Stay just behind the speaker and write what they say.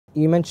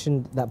You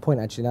mentioned that point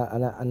actually,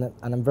 and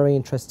I'm very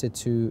interested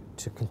to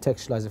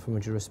contextualize it from a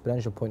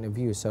jurisprudential point of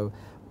view. So,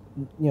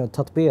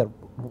 Tatbeer,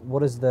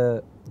 what is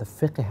the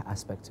fiqh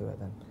aspect to it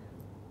then?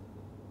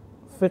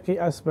 Fiqh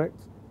aspect,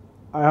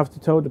 I have to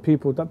tell the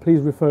people that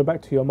please refer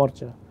back to your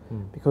marja,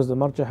 because the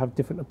marja have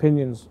different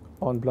opinions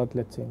on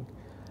bloodletting.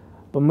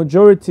 But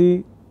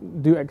majority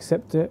do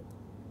accept it,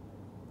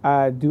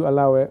 do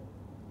allow it,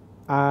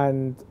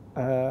 and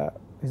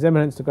His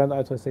Eminence the Grand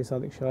Ayatollah Sayyid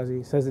Sadiq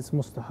Shirazi says it's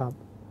mustahab.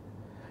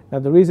 Now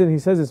the reason he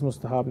says it's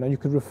mustahab, now you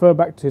could refer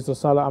back to his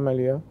Risala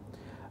Amaliyah,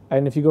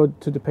 and if you go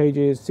to the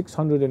pages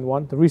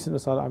 601, the recent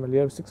Risala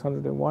Amaliyah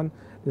 601,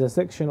 there's a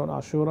section on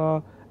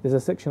Ashura, there's a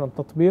section on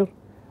Tatbeer,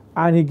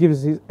 and he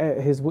gives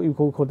his what you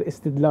call the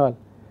istidlal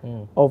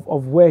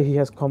of where he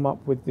has come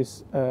up with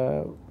this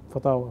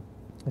fatwa.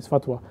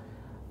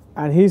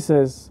 And he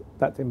says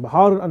that in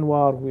Bahar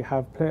al-Anwar we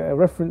have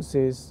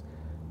references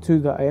to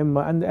the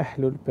Ayyimah and the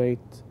Ahlul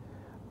Bayt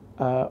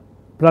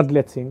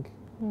bloodletting,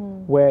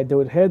 where they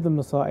would hear the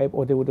Masa'ib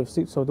or they would have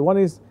seen. So the one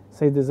is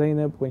Sayyidah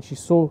Zainab, when she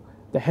saw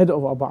the head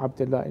of Abu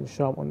Abdullah in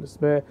Sham on the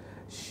spear,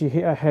 she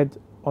hit her head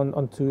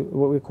onto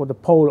what we call the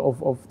pole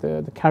of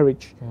the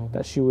carriage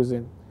that she was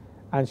in,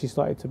 and she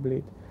started to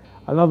bleed.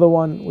 Another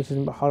one, which is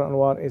in Bahar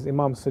al-Anwar, is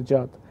Imam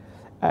Sajjad.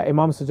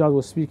 Imam Sajjad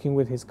was speaking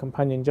with his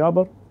companion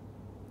Jabir,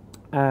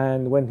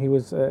 and when he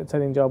was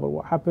telling Jabir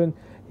what happened,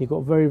 he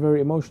got very,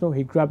 very emotional.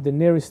 He grabbed the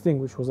nearest thing,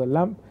 which was a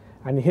lamp,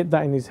 and he hit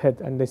that in his head,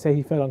 and they say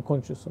he fell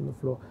unconscious on the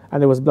floor,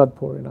 and there was blood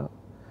pouring out.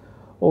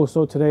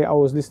 Also today I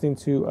was listening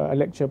to a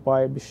lecture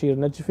by Bashir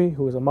Najfi,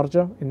 who was a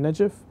marja in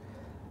Najaf,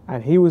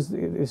 and he was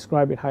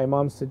describing how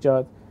Imam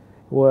Sajjad,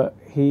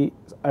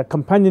 a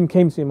companion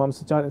came to Imam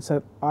Sajjad and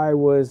said,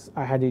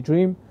 I had a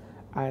dream,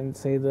 and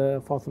say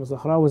the Fatima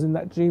Zahra was in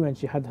that dream, and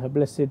she had her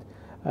blessed,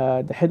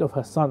 the head of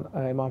her son,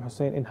 Imam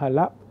Hussein, in her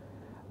lap,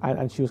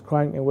 and she was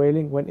crying and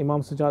wailing. When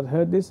Imam Sajjad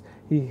heard this,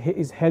 he hit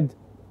his head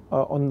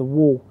on the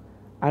wall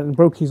and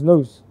broke his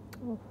nose.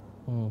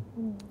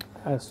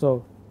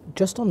 So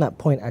just on that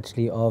point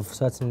actually of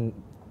certain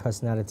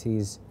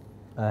personalities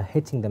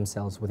hitting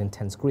themselves with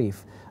intense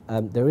grief,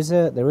 there is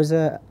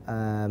a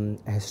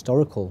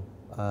historical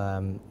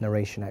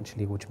narration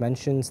actually which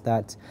mentions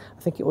that,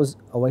 I think it was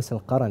Awais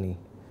al-Qarani,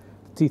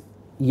 teeth.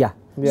 Yeah.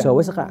 So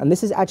and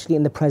this is actually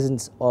in the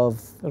presence of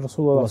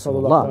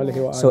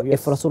Rasulullah. So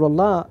if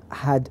Rasulullah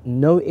had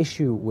no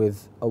issue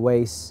with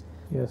Awais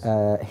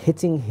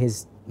hitting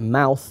his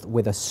mouth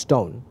with a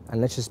stone, and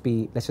let's just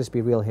be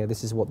real here,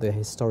 this is what the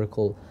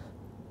historical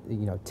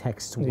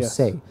texts will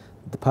say.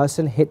 The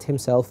person hit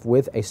himself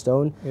with a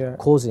stone,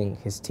 causing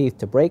his teeth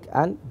to break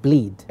and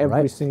bleed.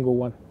 Every single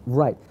one.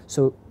 Right.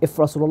 So if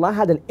Rasulullah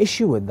had an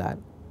issue with that,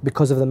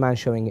 because of the man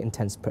showing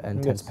intense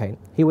pain,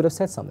 he would have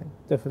said something.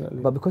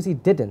 Definitely. But because he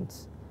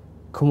didn't,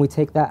 can we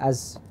take that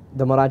as,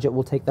 the Maraja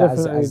will take that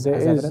as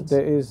evidence?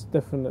 There is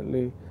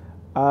definitely.